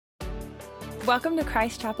Welcome to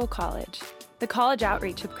Christ Chapel College, the college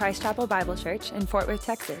outreach of Christ Chapel Bible Church in Fort Worth,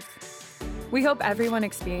 Texas. We hope everyone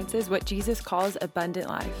experiences what Jesus calls abundant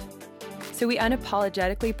life. So we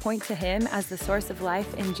unapologetically point to Him as the source of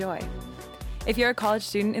life and joy. If you're a college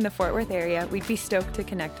student in the Fort Worth area, we'd be stoked to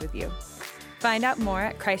connect with you. Find out more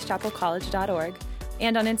at christchapelcollege.org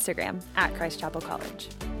and on Instagram at Christ Chapel College.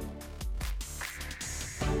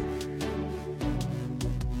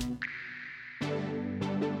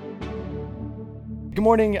 Good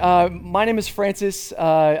morning. My name is Francis.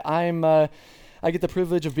 I get the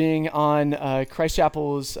privilege of being on Christ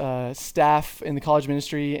Chapel's staff in the college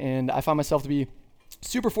ministry, and I find myself to be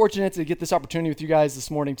super fortunate to get this opportunity with you guys this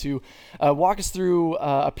morning to walk us through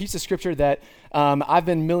a piece of scripture that I've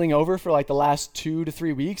been milling over for like the last 2 to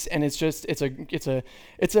 3 weeks, and it's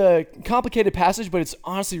a complicated passage, but it's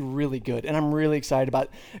honestly really good, and I'm really excited about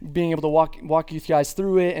being able to walk you guys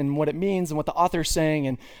through it and what it means and what the author's saying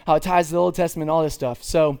and how it ties to the Old Testament and all this stuff.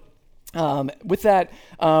 So with that,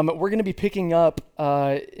 we're going to be picking up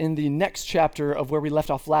in the next chapter of where we left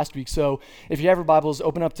off last week. So if you have your Bibles,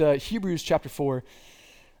 open up to Hebrews chapter 4.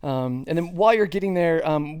 And then while you're getting there,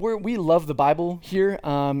 we love the Bible here,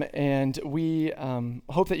 and we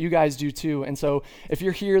hope that you guys do too. And so if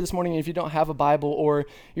you're here this morning and if you don't have a Bible, or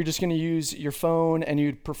you're just going to use your phone and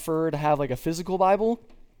you'd prefer to have like a physical Bible,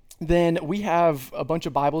 then we have a bunch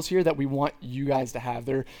of Bibles here that we want you guys to have.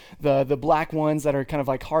 They're the black ones that are kind of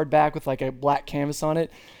like hardback with like a black canvas on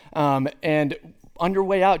it. And on your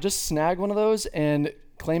way out, just snag one of those and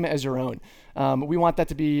claim it as your own. We want that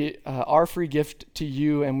to be our free gift to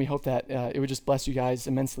you, and we hope that it would just bless you guys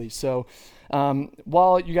immensely. So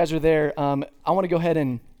while you guys are there, I want to go ahead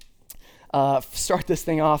and start this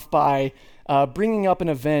thing off by bringing up an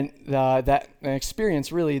event, an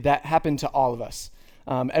experience really that happened to all of us.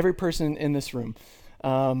 Every person in this room.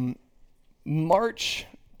 March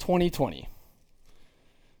 2020,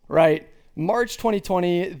 right? March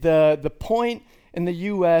 2020, the point in the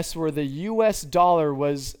U.S. where the U.S. dollar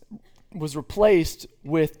was replaced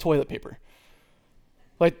with toilet paper.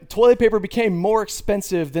 Like toilet paper became more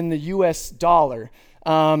expensive than the U.S. dollar.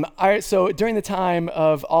 So during the time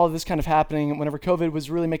of all of this kind of happening, whenever COVID was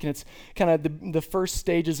really making its kind of the first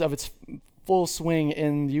stages of its full swing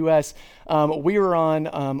in the U.S., we were on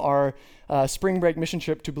our spring break mission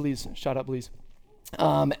trip to Belize. Shout out Belize.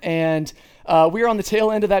 And we were on the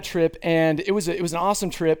tail end of that trip, and it was an awesome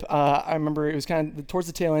trip. I remember it was kind of towards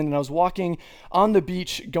the tail end, and I was walking on the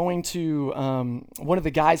beach going to one of the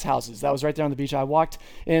guys' houses that was right there on the beach. I walked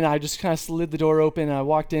in, I just kind of slid the door open, and I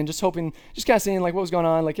walked in just hoping, just kind of seeing like what was going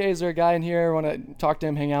on, like, hey, is there a guy in here? I want to talk to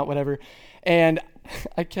him, hang out, whatever. And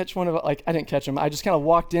I catch I didn't catch him. I just kind of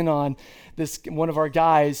walked in on one of our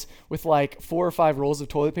guys with like 4 or 5 rolls of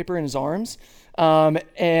toilet paper in his arms.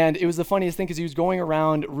 And it was the funniest thing because he was going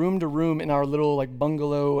around room to room in our little like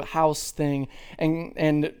bungalow house thing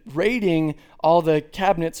and raiding all the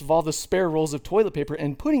cabinets of all the spare rolls of toilet paper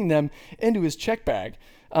and putting them into his check bag.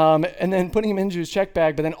 And then putting them into his check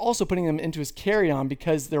bag, but then also putting them into his carry-on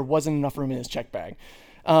because there wasn't enough room in his check bag.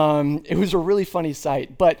 It was a really funny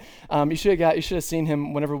sight, but you should have seen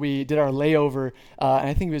him whenever we did our layover. And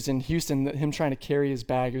I think it was in Houston, him trying to carry his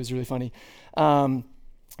bag. It was really funny.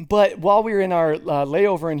 But while we were in our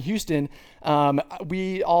layover in Houston,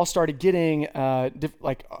 we all started getting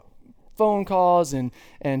phone calls and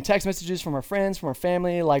text messages from our friends, from our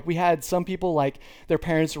family. Like we had some people like their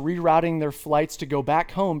parents rerouting their flights to go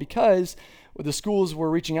back home because the schools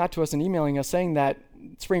were reaching out to us and emailing us saying that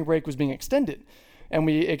spring break was being extended. And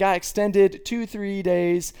it got extended 2-3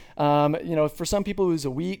 days. For some people it was a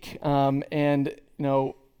week. While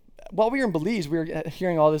we were in Belize, we were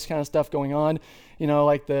hearing all this kind of stuff going on.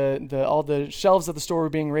 Like all the shelves at the store were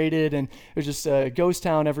being raided, and it was just a ghost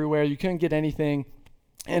town everywhere. You couldn't get anything.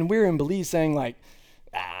 And we were in Belize saying like,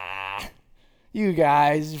 you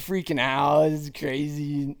guys are freaking out. This is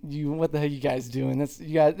crazy. What the heck are you guys doing? This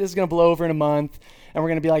is gonna blow over in a month, and we're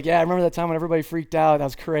gonna be like, yeah, I remember that time when everybody freaked out. That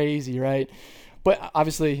was crazy, right? But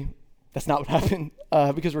obviously, that's not what happened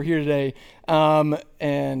because we're here today. But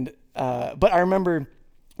I remember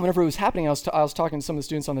whenever it was happening, I was talking to some of the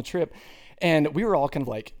students on the trip, and we were all kind of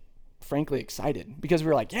like, frankly, excited because we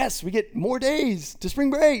were like, yes, we get more days to spring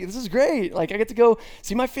break. This is great. Like I get to go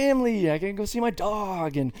see my family. I get to go see my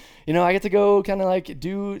dog, and I get to go kind of like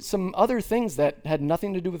do some other things that had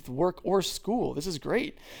nothing to do with work or school. This is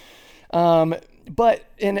great. But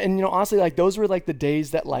honestly, like those were like the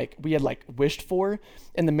days that like we had like wished for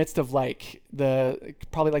in the midst of like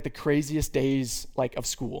probably like the craziest days like of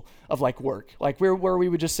school, of like work, like where we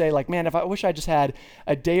would just say like, man, if I wish I just had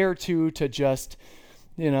a day or two to just,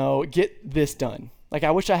 get this done. Like,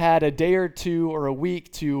 I wish I had a day or two or a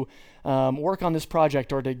week to work on this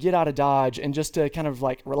project or to get out of Dodge and just to kind of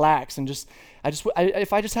like relax and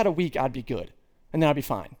if I just had a week, I'd be good and then I'd be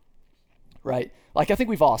fine, right? Like, I think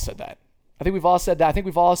we've all said that. I think we've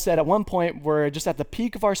all said at one point we're just at the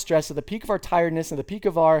peak of our stress, at the peak of our tiredness, at the peak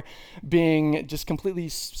of our being just completely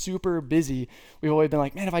super busy. We've always been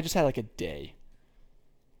like, man, if I just had like a day.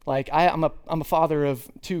 Like, I'm a father of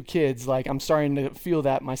 2 kids. Like, I'm starting to feel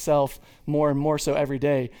that myself more and more so every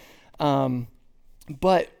day.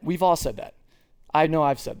 But we've all said that. I know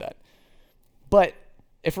I've said that. But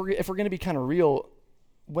if we're going to be kind of real,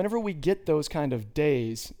 whenever we get those kind of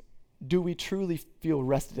days, do we truly feel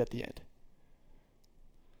rested at the end?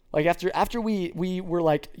 Like, after we were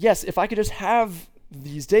like, yes, if I could just have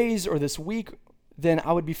these days or this week, then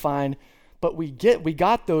I would be fine. But we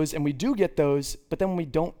got those, and we do get those, but then we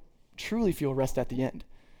don't truly feel rest at the end.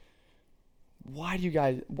 Why do you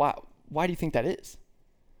think that is?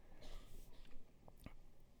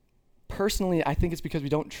 Personally, I think it's because we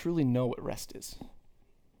don't truly know what rest is.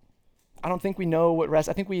 I don't think we know what rest.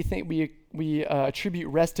 I think we attribute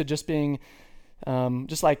rest to just being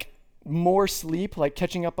just like more sleep, like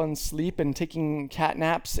catching up on sleep and taking cat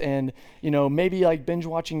naps and, maybe like binge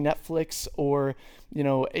watching Netflix or,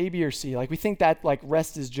 A, B, or C. Like, we think that like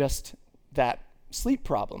rest is just that sleep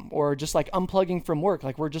problem or just like unplugging from work.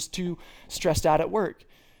 Like, we're just too stressed out at work.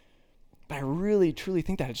 But I really, truly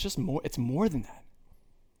think that it's more than that.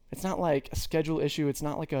 It's not like a schedule issue. It's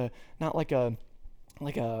not like a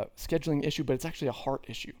scheduling issue, but it's actually a heart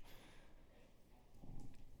issue.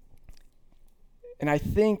 And I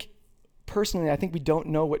think we don't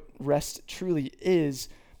know what rest truly is,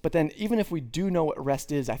 but then even if we do know what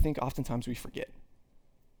rest is, I think oftentimes we forget.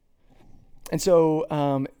 And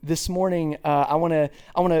so this morning, I want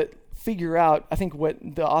to figure out, I think what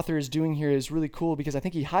the author is doing here is really cool because I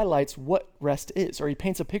think he highlights what rest is, or he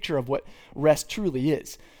paints a picture of what rest truly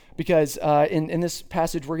is. Because in this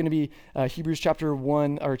passage, we're going to be Hebrews chapter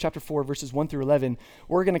 4, verses 1 through 11.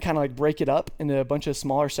 We're going to kind of like break it up into a bunch of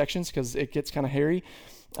smaller sections because it gets kind of hairy.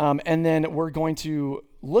 And then we're going to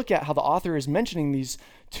look at how the author is mentioning these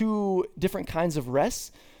 2 different kinds of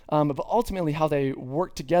rests, but ultimately how they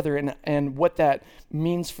work together and what that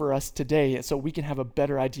means for us today so we can have a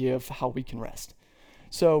better idea of how we can rest.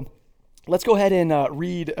 So let's go ahead and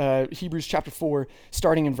read Hebrews chapter 4,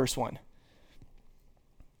 starting in verse 1.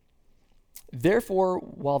 Therefore,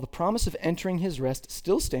 while the promise of entering his rest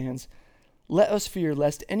still stands, let us fear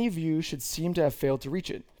lest any of you should seem to have failed to reach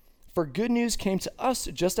it. For good news came to us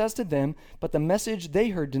just as to them, but the message they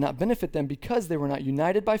heard did not benefit them because they were not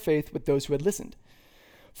united by faith with those who had listened.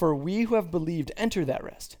 For we who have believed enter that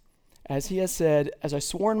rest. As he has said, as I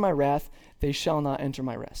swore in my wrath, they shall not enter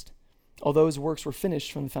my rest, although his works were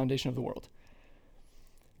finished from the foundation of the world.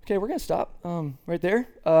 Okay, we're going to stop right there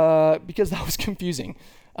because that was confusing.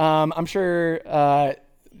 I'm sure a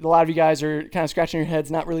lot of you guys are kind of scratching your heads,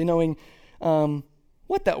 not really knowing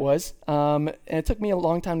what that was. And it took me a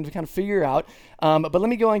long time to kind of figure out. But let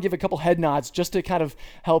me go and give a couple head nods just to kind of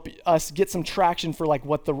help us get some traction for like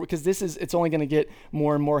because it's only going to get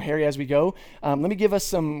more and more hairy as we go. Let me give us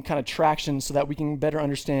some kind of traction so that we can better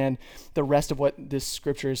understand the rest of what this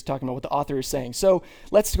scripture is talking about, what the author is saying. So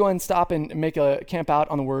let's go ahead and stop and make a camp out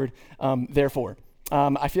on the word therefore.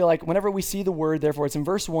 I feel like whenever we see the word, therefore, it's in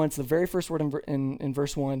verse 1. It's the very first word in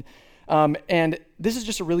verse 1. And this is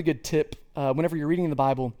just a really good tip whenever you're reading the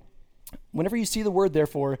Bible. Whenever you see the word,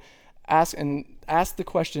 therefore, ask the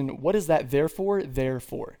question, what is that therefore there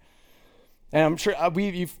for? And I'm sure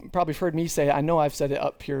you've probably heard me say, I know I've said it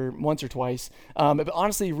up here once or twice, but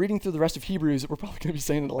honestly, reading through the rest of Hebrews, we're probably going to be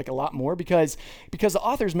saying it like a lot more because the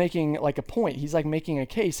author's making like a point. He's like making a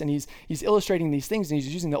case, and he's illustrating these things, and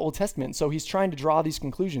he's using the Old Testament. So he's trying to draw these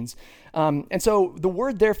conclusions. And so the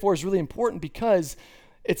word therefore is really important because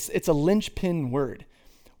it's a linchpin word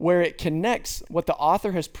where it connects what the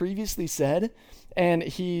author has previously said, and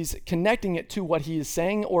he's connecting it to what he is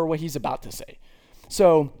saying or what he's about to say.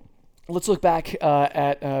 So let's look back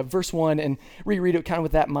at verse 1 and reread it kind of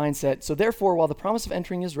with that mindset. So therefore, while the promise of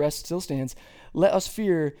entering his rest still stands, let us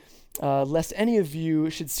fear lest any of you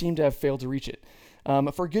should seem to have failed to reach it.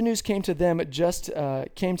 For good news came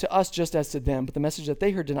to us just as to them, but the message that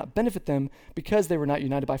they heard did not benefit them because they were not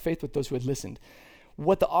united by faith with those who had listened.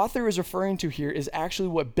 What the author is referring to here is actually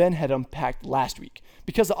what Ben had unpacked last week.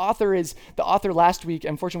 Because the author last week,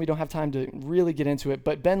 unfortunately we don't have time to really get into it,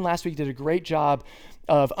 but Ben last week did a great job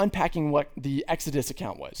of unpacking what the Exodus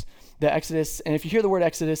account was. The Exodus, and if you hear the word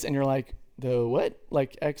Exodus and you're like, the what?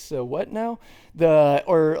 Like what now?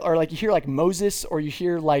 Or like you hear like Moses, or you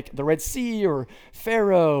hear like the Red Sea or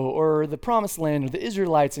Pharaoh or the Promised Land or the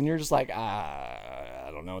Israelites, and you're just like,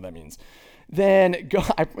 don't know what that means. Then go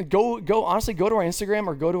honestly, go to our Instagram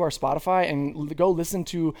or go to our Spotify and go listen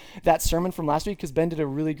to that sermon from last week, because Ben did a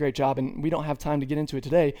really great job, and we don't have time to get into it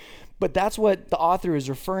today. But that's what the author is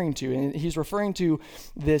referring to, and he's referring to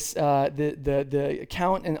this the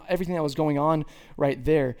account and everything that was going on right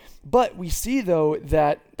there. But we see though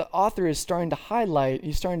that the author is starting to highlight,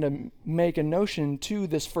 he's starting to make a notion to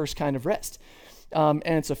this first kind of rest, and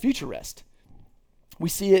it's a future rest. We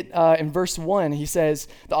see it in verse 1. He says,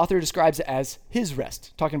 the author describes it as his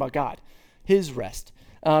rest, talking about God, his rest.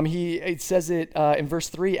 It says it in verse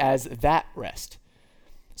 3 as that rest.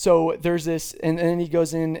 So there's this, and then he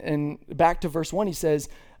goes in and back to verse 1, he says,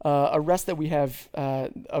 a rest that we have,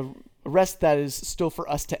 a rest that is still for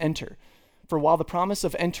us to enter. For while the promise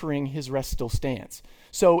of entering his rest still stands.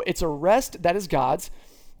 So it's a rest that is God's,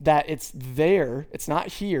 that it's there, it's not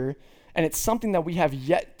here, and it's something that we have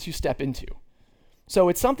yet to step into. So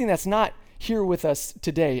it's something that's not here with us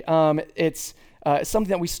today. It's something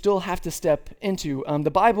that we still have to step into. The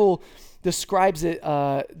Bible describes it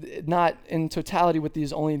not in totality with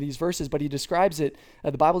only these verses, but he describes it.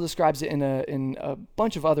 The Bible describes it in a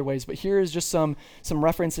bunch of other ways. But here is just some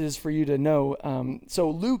references for you to know. So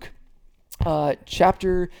Luke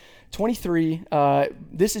chapter 23.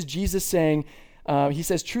 This is Jesus saying. He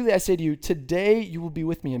says, "Truly I say to you, today you will be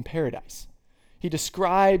with me in paradise." He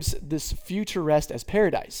describes this future rest as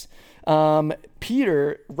paradise.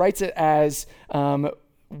 Peter writes it as,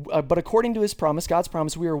 but according to his promise, God's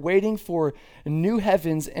promise, we are waiting for new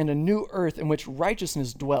heavens and a new earth in which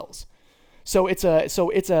righteousness dwells. So it has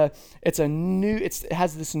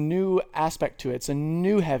this new aspect to it. It's a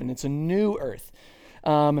new heaven. It's a new earth.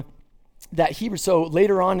 So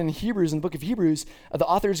later on in Hebrews, in the book of Hebrews, the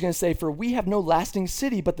author is going to say, "For we have no lasting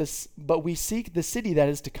city, but we seek the city that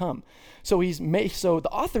is to come." So the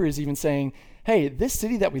author is even saying, "Hey, this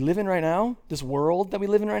city that we live in right now, this world that we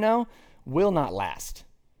live in right now, will not last.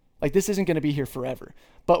 Like, this isn't going to be here forever.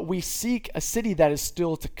 But we seek a city that is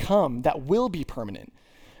still to come, that will be permanent."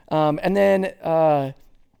 And then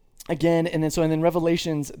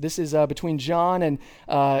Revelations, this is between John and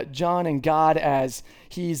God, as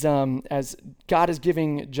God is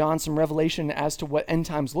giving John some revelation as to what end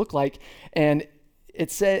times look like. And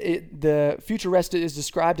the future rest is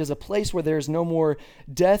described as a place where there's no more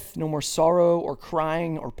death, no more sorrow or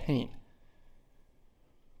crying or pain.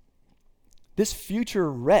 This future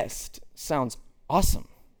rest sounds awesome.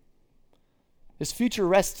 This future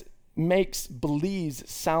rest makes Belize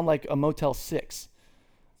sound like a Motel 6.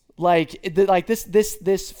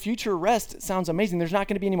 This future rest sounds amazing. There's not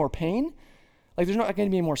going to be any more pain. There's not going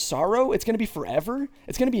to be any more sorrow. It's going to be forever.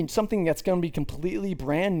 It's going to be something that's going to be completely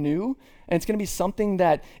brand new, and it's going to be something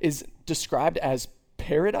that is described as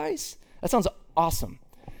paradise. That sounds awesome.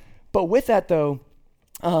 But with that, though,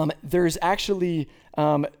 there's actually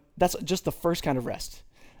that's just the first kind of rest.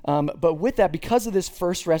 But with that, because of this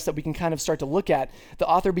first rest that we can kind of start to look at, the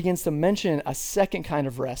author begins to mention a second kind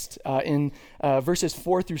of rest in verses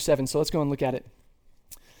 4 through 7. So let's go and look at it.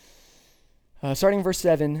 Starting in verse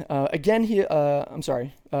 7,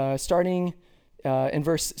 starting in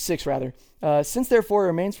verse 6 rather. "Since therefore it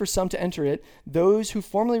remains for some to enter it, those who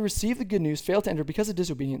formerly received the good news failed to enter because of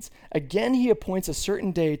disobedience. Again he appoints a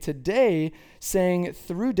certain day, today, saying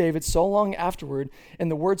through David so long afterward, in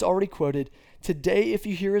the words already quoted, 'Today if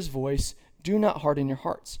you hear his voice, do not harden your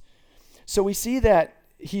hearts.'" So we see that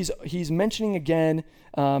he's mentioning again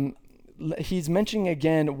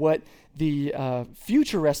what the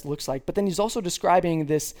future rest looks like, but then he's also describing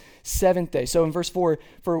this seventh day. So in verse 4,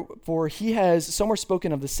 for he has somewhere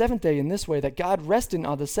spoken of the seventh day in this way, that God rested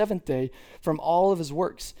on the seventh day from all of his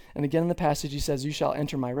works. And again in the passage he says, "You shall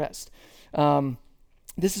enter my rest."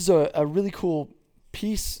 This is a really cool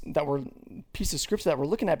piece of scripture that we're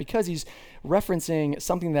looking at, because he's referencing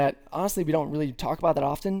something that honestly we don't really talk about that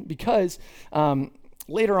often, because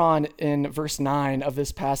later on in verse 9 of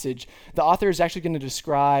this passage, the author is actually going to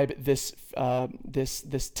describe this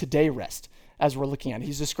today rest as we're looking at it.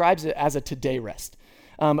 He describes it as a today rest.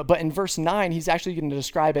 But in verse 9, he's actually going to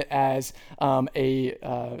describe it as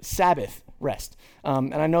a Sabbath rest.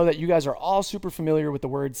 And I know that you guys are all super familiar with the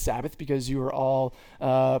word Sabbath because you are all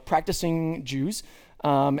practicing Jews.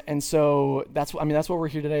 And so that's what we're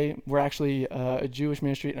here today. We're actually a Jewish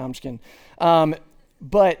ministry. No, I'm just kidding.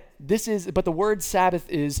 But the word Sabbath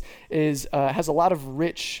has a lot of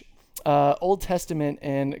rich Old Testament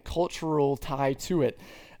and cultural tie to it.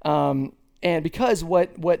 And because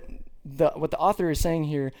what the author is saying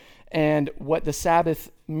here and what the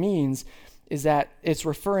Sabbath means is that it's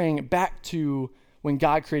referring back to when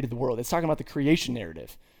God created the world. It's talking about the creation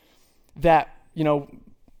narrative. That,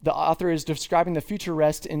 the author is describing the future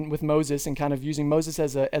rest with Moses and kind of using Moses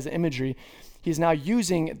as an imagery. He's now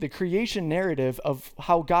using the creation narrative of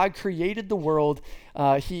how God created the world.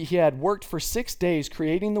 He had worked for 6 days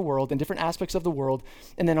creating the world and different aspects of the world,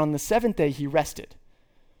 and then on the seventh day he rested.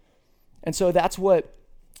 And so that's what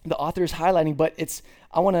the author is highlighting. But it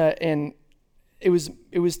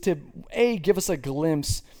was to give us a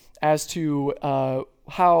glimpse as to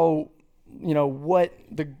how what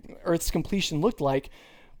the earth's completion looked like.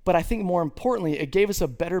 But I think more importantly, it gave us a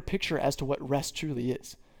better picture as to what rest truly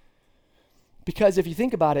is. Because if you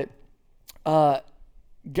think about it,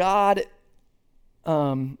 God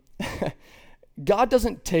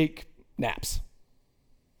doesn't take naps.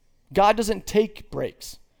 God doesn't take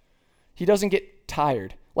breaks. He doesn't get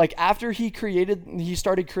tired. Like after he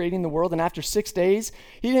started creating the world, and after 6 days,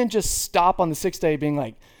 he didn't just stop on the 6th day being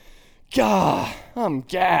like, God, I'm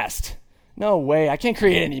gassed. No way, I can't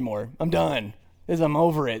create anymore. I'm done. I'm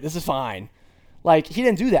over it. This is fine. Like, he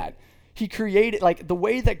didn't do that. He created, like, the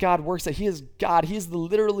way that God works, that he is God. He is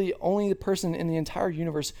literally only the person in the entire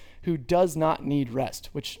universe who does not need rest,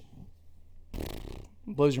 which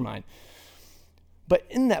blows your mind. But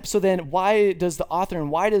in that, so then why does the author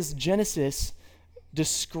and why does Genesis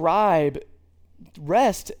describe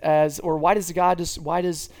rest as, or why does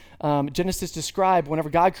Genesis describe whenever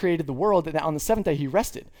God created the world that on the 7th day he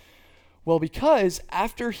rested? Well, because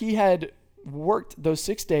after he had worked those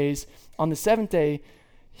 6 days, on the 7th day,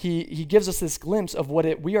 he gives us this glimpse of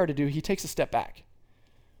what we are to do. He takes a step back.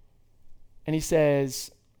 And he says,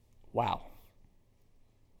 wow,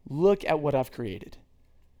 look at what I've created.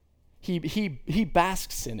 He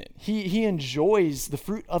basks in it. He enjoys the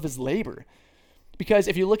fruit of his labor. Because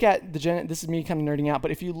if you look at this is me kind of nerding out, but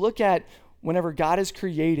if you look at whenever God is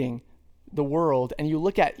creating the world and you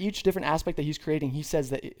look at each different aspect that he's creating, he says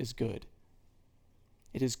that it is good.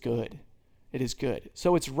 It is good. It is good.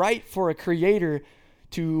 So it's right for a creator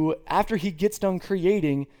to, after he gets done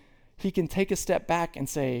creating, he can take a step back and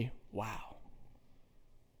say, wow,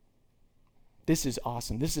 this is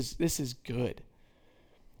awesome. This is good.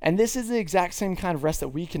 And this is the exact same kind of rest that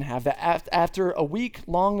we can have, that after a week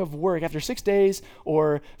long of work, after 6 days,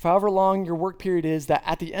 or for however long your work period is, that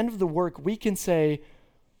at the end of the work, we can say,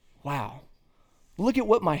 wow, look at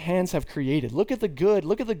what my hands have created. Look at the good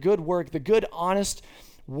work, the good, honest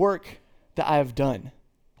work that I have done.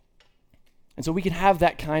 And so we can have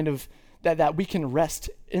that kind of, that we can rest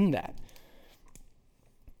in that.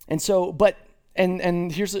 And so,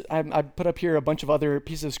 and here's, I put up here a bunch of other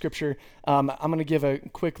pieces of scripture. I'm going to give a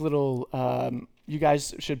quick little, you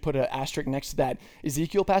guys should put an asterisk next to that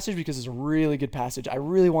Ezekiel passage because it's a really good passage. I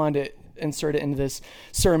really wanted to insert it into this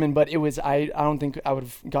sermon, but I don't think I would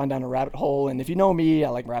have gone down a rabbit hole. And if you know me, I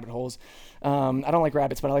like rabbit holes. I don't like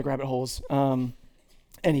rabbits, but I like rabbit holes.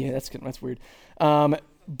 Anyway, that's weird.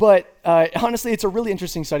 But honestly, it's a really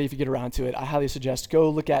interesting study if you get around to it. I highly suggest go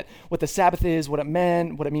look at what the Sabbath is, what it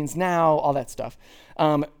meant, what it means now, all that stuff.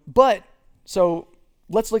 But so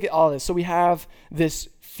let's look at all this. So we have this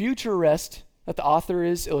future rest that the author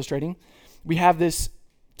is illustrating. We have this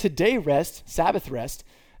today rest, Sabbath rest,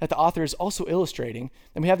 that the author is also illustrating.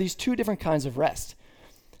 And we have these two different kinds of rest.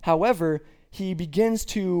 However, he begins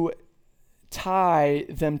to tie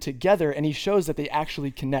them together, and he shows that they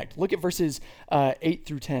actually connect. Look at verses 8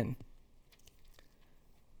 through 10.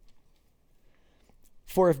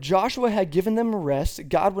 For if Joshua had given them a rest,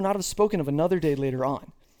 God would not have spoken of another day later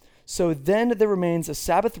on. So then there remains a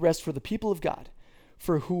Sabbath rest for the people of God.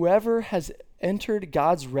 For whoever has entered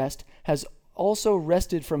God's rest has also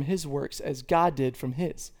rested from his works as God did from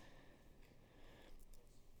his.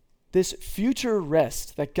 This future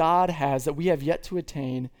rest that God has that we have yet to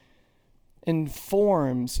attain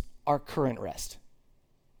informs our current rest.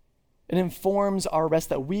 It informs our rest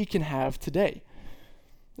that we can have today.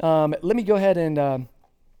 Let me go ahead and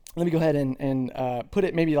put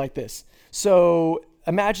it maybe like this. So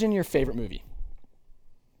imagine your favorite movie.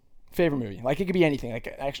 Like it could be anything,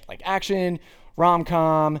 like action,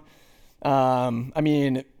 rom-com.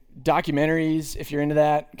 Documentaries if you're into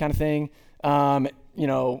that kind of thing.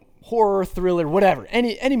 Horror, thriller, whatever.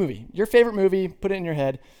 Any movie. Your favorite movie. Put it in your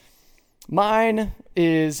head. Mine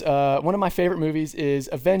is, one of my favorite movies is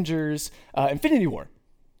Avengers Infinity War,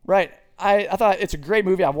 right? I thought it's a great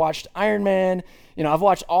movie. I've watched Iron Man, I've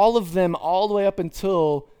watched all of them all the way up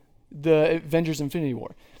until the Avengers Infinity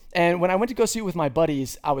War. And when I went to go see it with my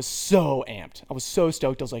buddies, I was so amped. I was so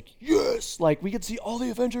stoked. I was like, yes, like we could see all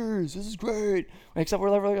the Avengers. This is great. Except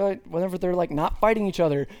whenever they're like not fighting each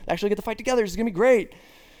other, they actually get to fight together. It's going to be great.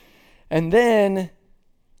 And then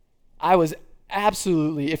I was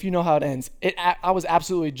absolutely, if you know how it ends, I was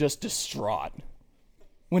absolutely just distraught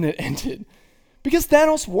when it ended Because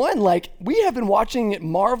Thanos won. Like, we have been watching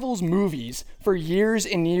Marvel's movies for years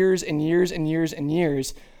and years and years and years and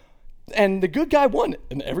years, and the good guy won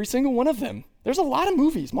in every single one of them. There's a lot of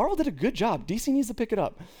movies. Marvel did a good job. DC needs to pick it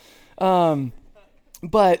up.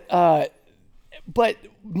 But Thanos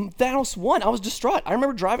won. I was distraught. I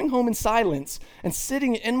remember driving home in silence and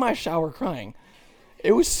sitting in my shower crying.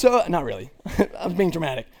 It was so, not really. I was being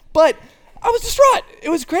dramatic. But I was distraught. It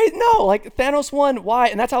was great. No, like, Thanos won. Why?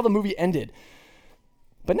 And that's how the movie ended.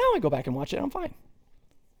 But now I go back and watch it, I'm fine.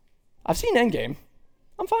 I've seen Endgame.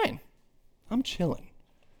 I'm fine. I'm chilling.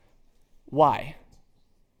 Why?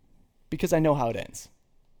 Because I know how it ends.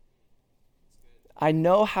 I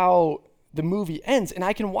know how the movie ends, and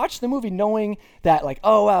I can watch the movie knowing that, like,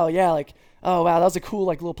 oh, wow, yeah, like, oh, wow, that was a cool,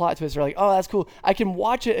 like, little plot twist, or like, oh, that's cool. I can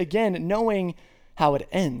watch it again knowing how it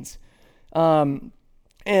ends.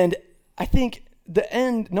 And I think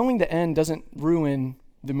knowing the end doesn't ruin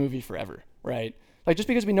the movie forever, right? Like, just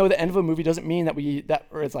because we know the end of a movie doesn't mean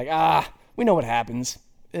or it's like, we know what happens.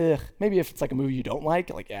 Ugh. Maybe if it's like a movie you don't like,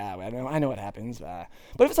 yeah, I know what happens. But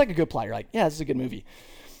if it's like a good plot, you're like, yeah, this is a good movie.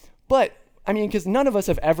 But, I mean, because none of us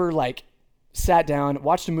have ever, like, sat down,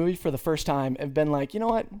 watched a movie for the first time, and been like, you know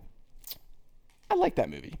what? I like that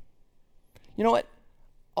movie. You know what?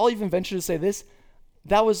 I'll even venture to say this.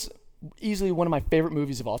 That was easily one of my favorite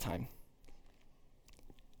movies of all time.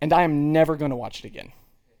 And I am never going to watch it again.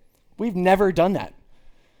 We've never done that.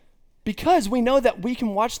 Because we know that we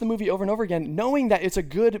can watch the movie over and over again, knowing that it's a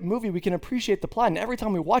good movie, we can appreciate the plot. And every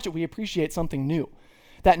time we watch it, we appreciate something new.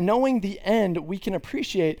 That knowing the end, we can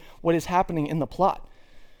appreciate what is happening in the plot.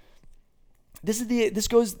 This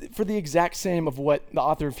goes for the exact same of what the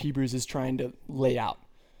author of Hebrews is trying to lay out.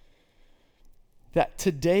 That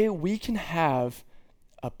today we can have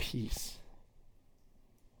a peace,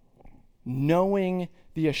 knowing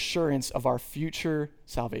the assurance of our future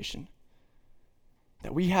salvation.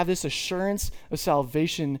 That we have this assurance of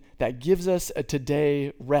salvation that gives us a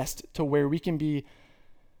today rest to where we can be,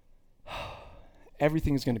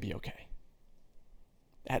 everything's going to be okay.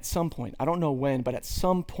 At some point, I don't know when, but at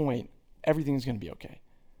some point, everything's going to be okay.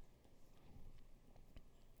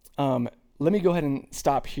 Let me go ahead and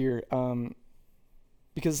stop here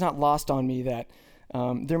because it's not lost on me that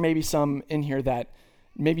there may be some in here that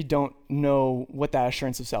maybe don't know what that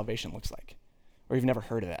assurance of salvation looks like, or you've never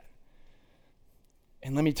heard of that.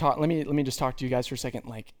 And let me just talk to you guys for a second.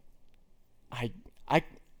 Like,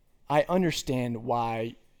 I understand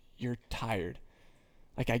why you're tired.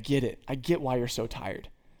 Like, I get it. I get why you're so tired.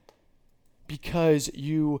 Because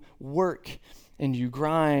you work and you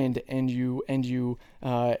grind and you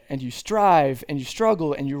strive and you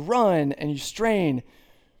struggle and you run and you strain.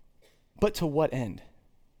 But to what end?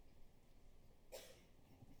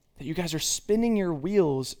 That you guys are spinning your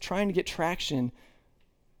wheels trying to get traction,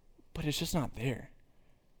 but it's just not there.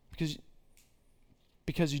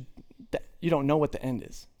 Because you don't know what the end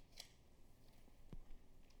is.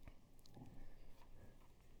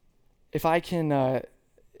 If I can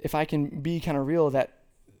be kind of real, that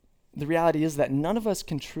the reality is that none of us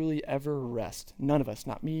can truly ever rest. None of us,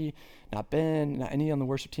 not me, not Ben, not any on the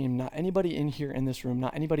worship team, not anybody in here in this room,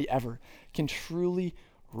 not anybody ever can truly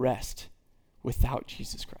rest without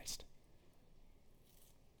Jesus Christ.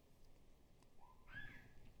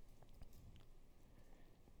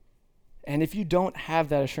 And if you don't have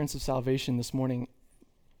that assurance of salvation this morning,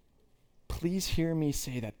 please hear me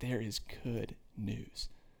say that there is good news.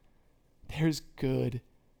 There's good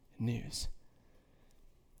news.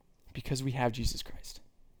 Because we have Jesus Christ.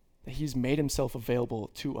 That he's made himself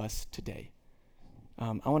available to us today.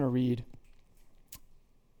 I want to read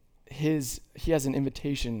he has an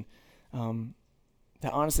invitation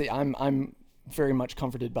that honestly I'm very much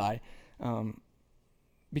comforted by,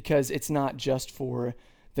 because it's not just for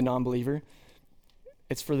the non-believer,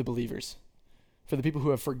 it's for the believers, for the people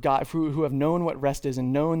who have who have known what rest is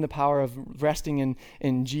and known the power of resting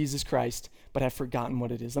in Jesus Christ, but have forgotten what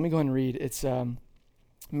it is. Let me go ahead and read. It's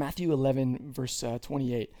Matthew 11, verse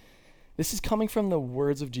 28. This is coming from the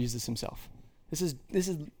words of Jesus himself. This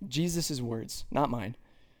is Jesus' words, not mine.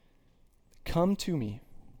 Come to me,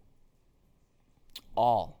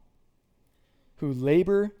 all who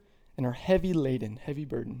labor and are heavy laden, heavy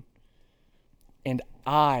burden, and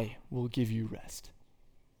I will give you rest.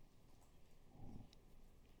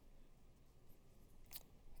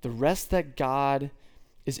 The rest that God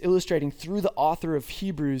is illustrating through the author of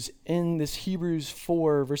Hebrews in this Hebrews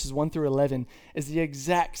 4, verses 1 through 11, is the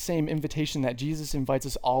exact same invitation that Jesus invites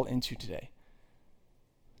us all into today.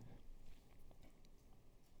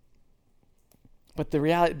 But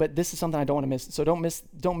this is something I don't want to miss. So don't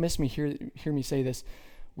miss me. Hear me say this.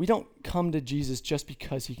 We don't come to Jesus just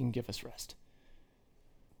because he can give us rest.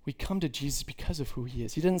 We come to Jesus because of who he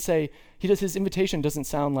is. His invitation doesn't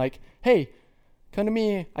sound like, hey, come to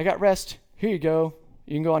me, I got rest, here you go,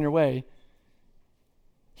 you can go on your way.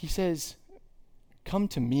 He says, come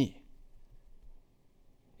to me,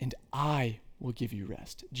 and I will give you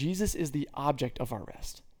rest. Jesus is the object of our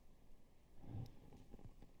rest.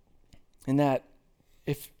 And that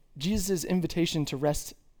if Jesus' invitation to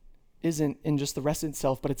rest isn't in just the rest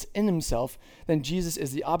itself, but it's in himself, then Jesus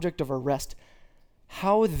is the object of our rest.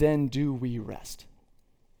 How then do we rest?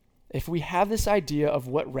 If we have this idea of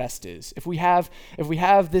what rest is, if we have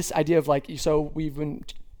this idea of like, so we've been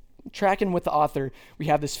tracking with the author, we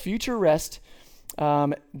have this future rest,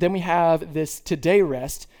 then we have this today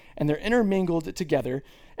rest, and they're intermingled together.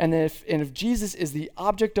 And if Jesus is the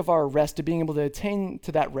object of our rest, to being able to attain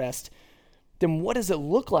to that rest, then what does it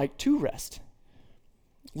look like to rest?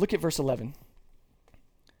 Look at verse 11.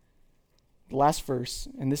 The last verse,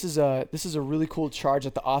 and this is a really cool charge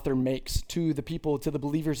that the author makes to the people, to the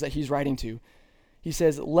believers that he's writing to. He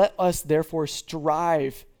says, let us therefore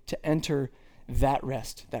strive to enter that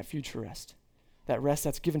rest, that future rest, that rest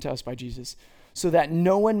that's given to us by Jesus, so that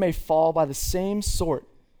no one may fall by the same sort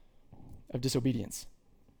of disobedience.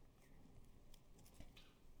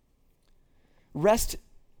 Rest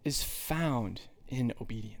is found in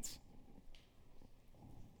obedience.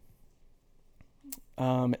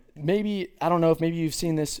 Maybe, I don't know if maybe you've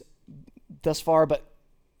seen this thus far, but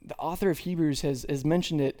the author of Hebrews has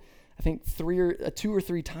mentioned it, I think 2 or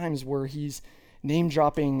 3 times, where he's name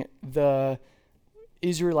dropping the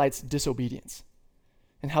Israelites' disobedience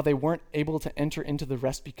and how they weren't able to enter into the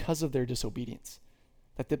rest because of their disobedience.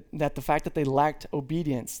 That the fact that they lacked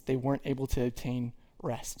obedience, they weren't able to attain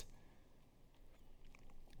rest.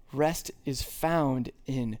 Rest is found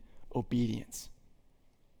in obedience.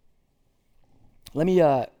 Let me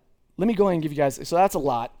go ahead and give you guys, so that's a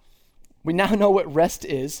lot. We now know what rest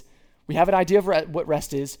is. We have an idea of what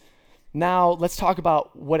rest is. Now let's talk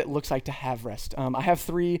about what it looks like to have rest. I have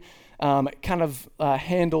 3 kind of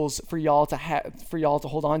handles for y'all to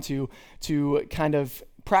hold on to kind of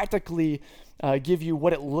practically give you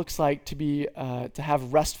what it looks like to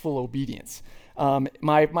have restful obedience.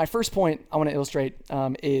 My first point I want to illustrate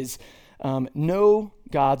is know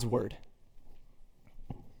God's word.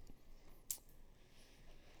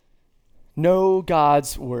 Know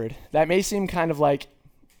God's word. That may seem kind of like,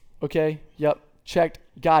 okay, yep, checked,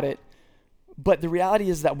 got it. But the reality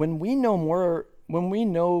is that when we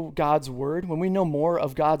know God's word, when we know more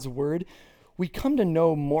of God's word, we come to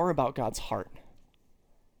know more about God's heart.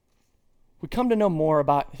 We come to know more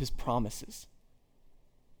about his promises.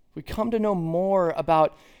 We come to know more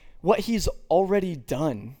about what he's already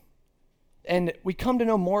done. And we come to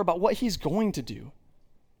know more about what he's going to do.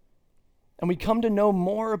 And we come to know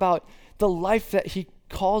more about the life that he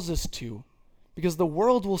calls us to. Because the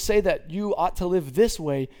world will say that you ought to live this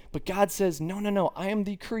way, but God says, no, I am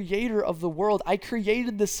the creator of the world. I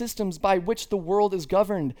created the systems by which the world is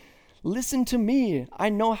governed. Listen to me. I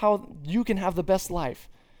know how you can have the best life.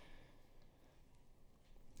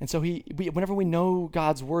 And so whenever we know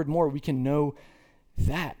God's word more, we can know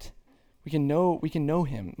that. We can know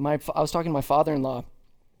him. I was talking to my father-in-law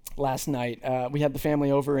last night. We had the family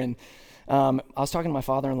over, and I was talking to my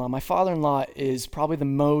father-in-law. My father-in-law is probably the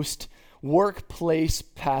most workplace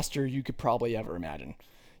pastor you could probably ever imagine.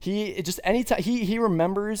 He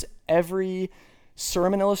remembers every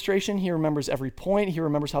sermon illustration. He remembers every point. He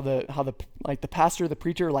remembers how the pastor, the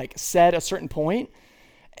preacher said a certain point,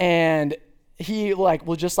 and he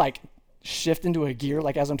will just shift into a gear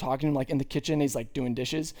as I'm talking to him in the kitchen. He's doing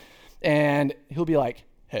dishes, and he'll be like,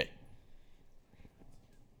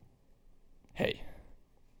 hey,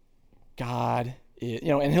 God is,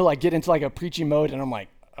 and he'll get into a preachy mode, and I'm like,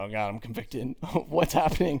 oh God, I'm convicted. What's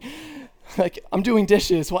happening? I'm doing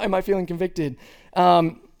dishes. Why am I feeling convicted?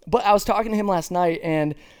 But I was talking to him last night,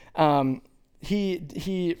 and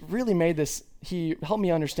he really made this, he helped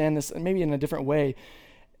me understand this maybe in a different way.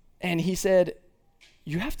 And he said,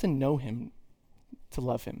 you have to know him to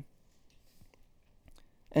love him.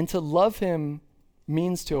 And to love him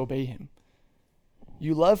means to obey him.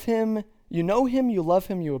 You love him, you know him, you love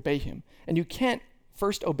him, you obey him. And you can't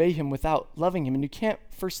first obey him without loving him, and you can't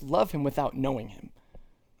first love him without knowing him.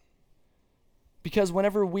 Because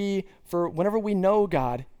whenever we know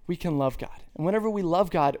God, we can love God. And whenever we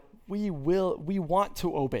love God, we want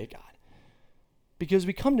to obey God. Because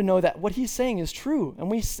we come to know that what he's saying is true. And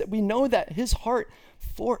we know that his heart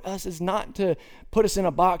for us is not to put us in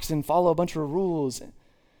a box and follow a bunch of rules. And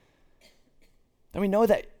we know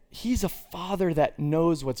that he's a father that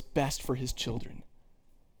knows what's best for his children.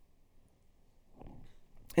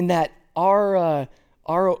 And that our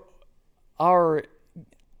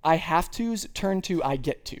I have to's turn to I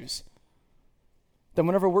get to's. Then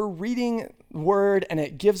whenever we're reading word and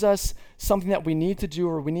it gives us something that we need to do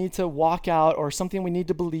or we need to walk out or something we need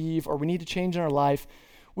to believe or we need to change in our life,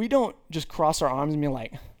 we don't just cross our arms and be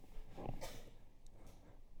like,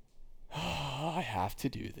 oh, I have to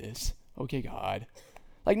do this. Okay, God.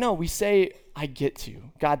 Like, no, we say, I get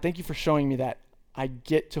to. God, thank you for showing me that I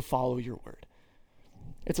get to follow your word.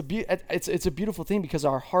 It's a beautiful thing because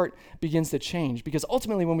our heart begins to change. Because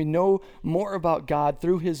ultimately, when we know more about God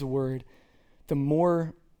through his word, the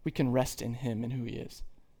more we can rest in him and who he is.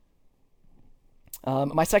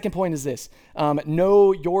 My second point is this.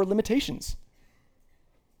 Know your limitations.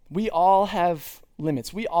 We all have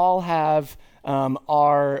limits. We all have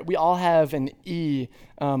an E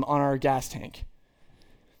on our gas tank.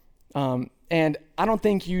 And I don't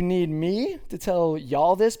think you need me to tell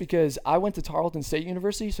y'all this because I went to Tarleton State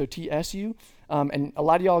University, so TSU, and a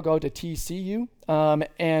lot of y'all go to TCU,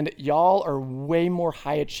 and y'all are way more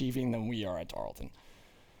high achieving than we are at Tarleton.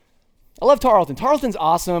 I love Tarleton. Tarleton's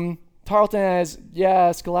awesome. Tarleton has,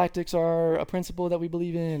 Scholastic's are a principle that we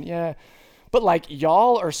believe in, But like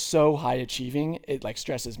y'all are so high achieving, it like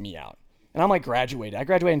stresses me out. And I'm like graduated. I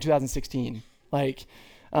graduated in 2016. Like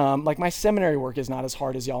my seminary work is not as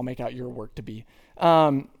hard as y'all make out your work to be.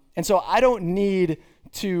 And so I don't need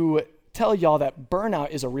to tell y'all that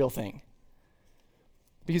burnout is a real thing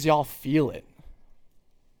because y'all feel it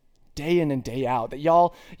day in and day out. That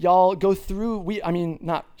y'all go through,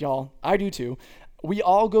 not y'all, I do too. We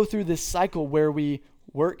all go through this cycle where we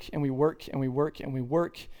work and we work and we work and we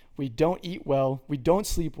work. We don't eat well. We don't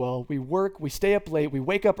sleep well. We work, we stay up late, we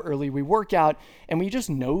wake up early, we work out, and we just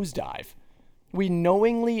nosedive. We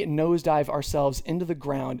knowingly nosedive ourselves into the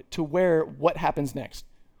ground to where what happens next?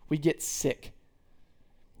 We get sick.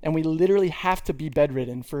 And we literally have to be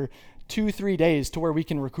bedridden for 2-3 days to where we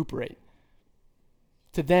can recuperate.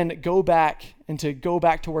 To then go back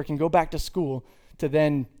to work and go back to school to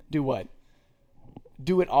then do what?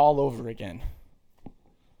 Do it all over again.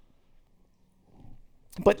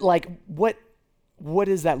 But like, what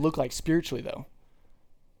does that look like spiritually though?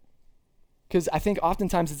 Because I think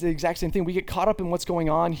oftentimes it's the exact same thing. We get caught up in what's going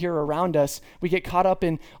on here around us. We get caught up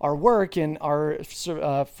in our work and our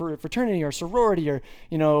fraternity or sorority or,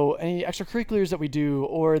 any extracurriculars that we do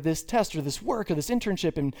or this test or this work or this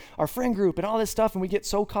internship and our friend group and all this stuff. And we get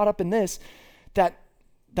so caught up in this that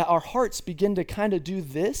our hearts begin to kind of do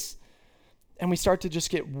this and we start to just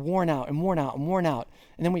get worn out and worn out and worn out.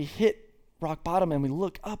 And then we hit rock bottom and we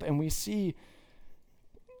look up and we see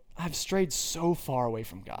I've strayed so far away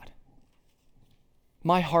from God.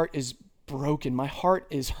 My heart is broken. My heart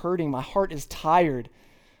is hurting. My heart is tired.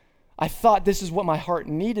 I thought this is what my heart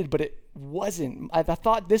needed, but it wasn't. I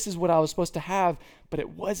thought this is what I was supposed to have, but it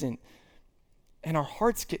wasn't. And our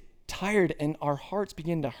hearts get tired and our hearts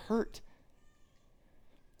begin to hurt.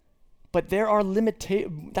 But there are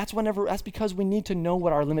limitations. That's because we need to know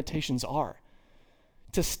what our limitations are.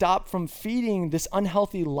 To stop from feeding this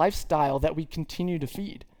unhealthy lifestyle that we continue to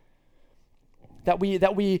feed. That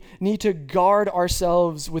we need to guard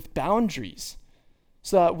ourselves with boundaries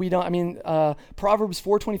so that we don't, Proverbs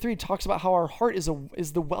 4:23 talks about how our heart is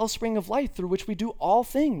the wellspring of life through which we do all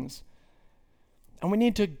things. And we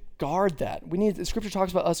need to guard that. The scripture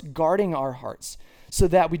talks about us guarding our hearts so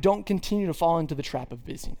that we don't continue to fall into the trap of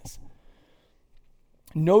busyness.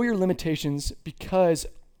 Know your limitations because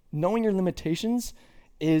knowing your limitations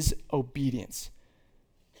is obedience.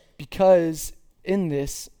 Because in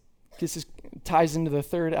this ties into the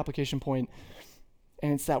third application point,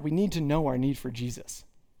 and it's that we need to know our need for Jesus.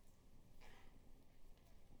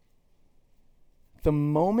 The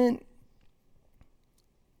moment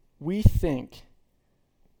we think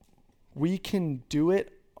we can do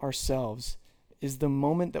it ourselves is the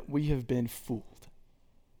moment that we have been fooled.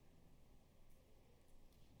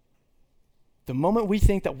 The moment we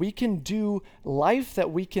think that we can do life,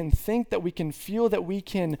 that we can think, that we can feel, that we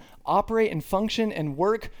can operate and function and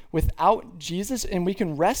work without Jesus, and we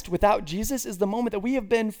can rest without Jesus, is the moment that we have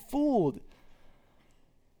been fooled.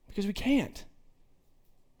 Because we can't.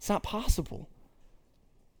 It's not possible.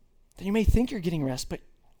 That you may think you're getting rest, but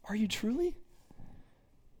are you truly?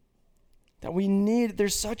 That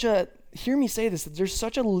hear me say this, that there's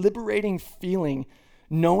such a liberating feeling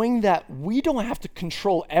knowing that we don't have to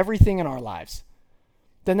control everything in our lives,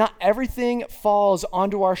 that not everything falls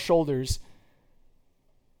onto our shoulders,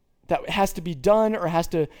 that has to be done or has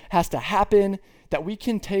to happen, that we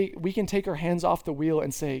can take our hands off the wheel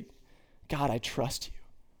and say, God, I trust you.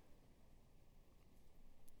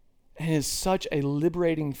 And it is such a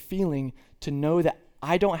liberating feeling to know that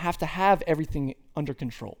I don't have to have everything under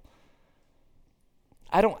control.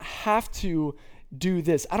 I don't have to do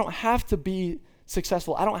this. I don't have to be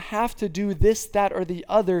successful. I don't have to do this, that, or the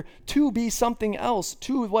other to be something else,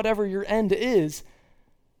 to whatever your end is.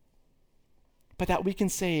 But that we can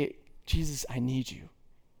say, Jesus, I need you.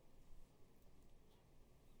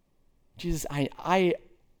 Jesus, I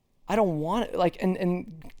don't want it. Like,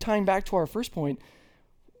 and tying back to our first point,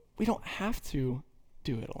 we don't have to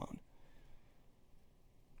do it alone.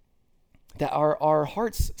 That our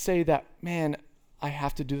hearts say that, man, I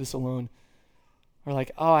have to do this alone. Or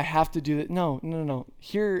like, oh, I have to do that. No.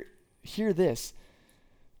 Hear this.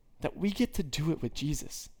 That we get to do it with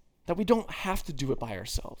Jesus. That we don't have to do it by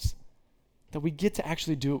ourselves. That we get to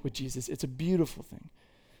actually do it with Jesus. It's a beautiful thing.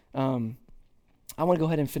 I want to go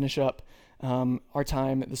ahead and finish up our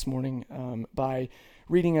time this morning by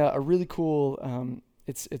reading a really cool,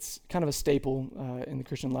 it's kind of a staple in the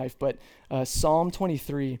Christian life, but Psalm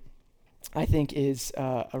 23, I think, is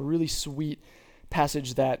a really sweet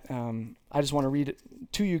passage that I just want to read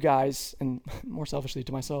to you guys, and more selfishly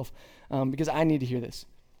to myself, because I need to hear this.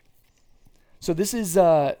 So this is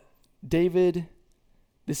David.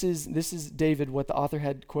 This is David, what the author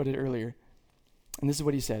had quoted earlier, and this is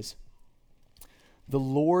what he says: "The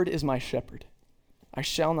Lord is my shepherd; I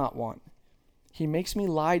shall not want. He makes me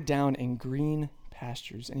lie down in green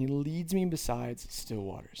pastures, and he leads me beside still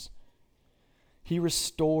waters. He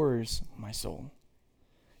restores my soul.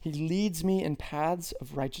 He leads me in paths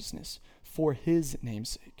of righteousness for his name's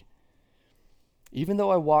sake. Even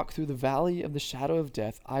though I walk through the valley of the shadow of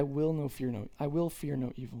death, I will fear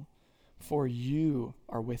no evil, for you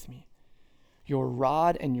are with me. Your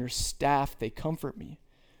rod and your staff, they comfort me.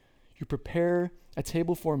 You prepare a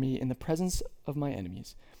table for me in the presence of my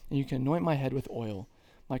enemies, and you can anoint my head with oil.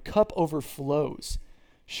 My cup overflows.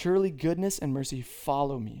 Surely goodness and mercy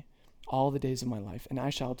follow me all the days of my life, and I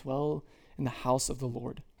shall dwell in the house of the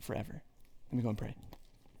Lord forever." Let me go and pray.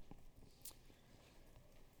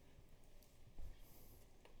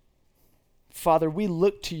 Father, we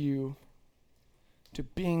look to you to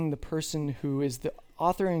being the person who is the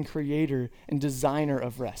author and creator and designer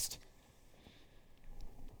of rest.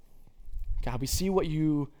 God, we see what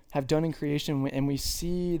you have done in creation, and we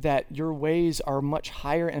see that your ways are much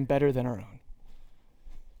higher and better than our own.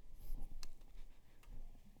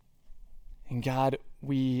 And God,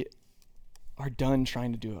 we are done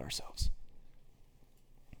trying to do it ourselves.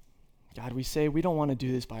 God, we say we don't want to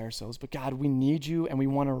do this by ourselves, but God, we need you and we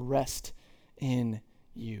want to rest in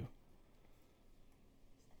you.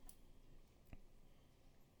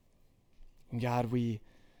 And God, we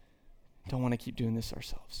don't want to keep doing this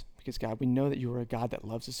ourselves. Because God, we know that you are a God that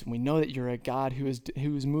loves us, and we know that you're a God who has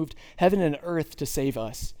moved heaven and earth to save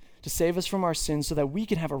us from our sins so that we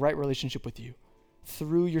can have a right relationship with you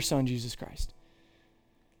through your Son, Jesus Christ.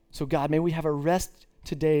 So God, may we have a rest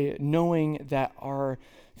today knowing that our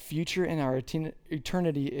future and our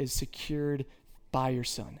eternity is secured by your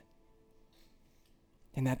Son.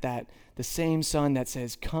 And that the same Son that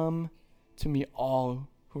says, "Come to me all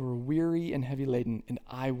who are weary and heavy laden, and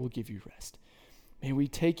I will give you rest." May we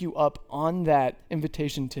take you up on that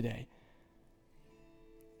invitation today.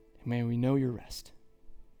 And may we know your rest.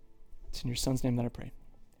 It's in your Son's name that I pray.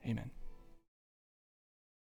 Amen.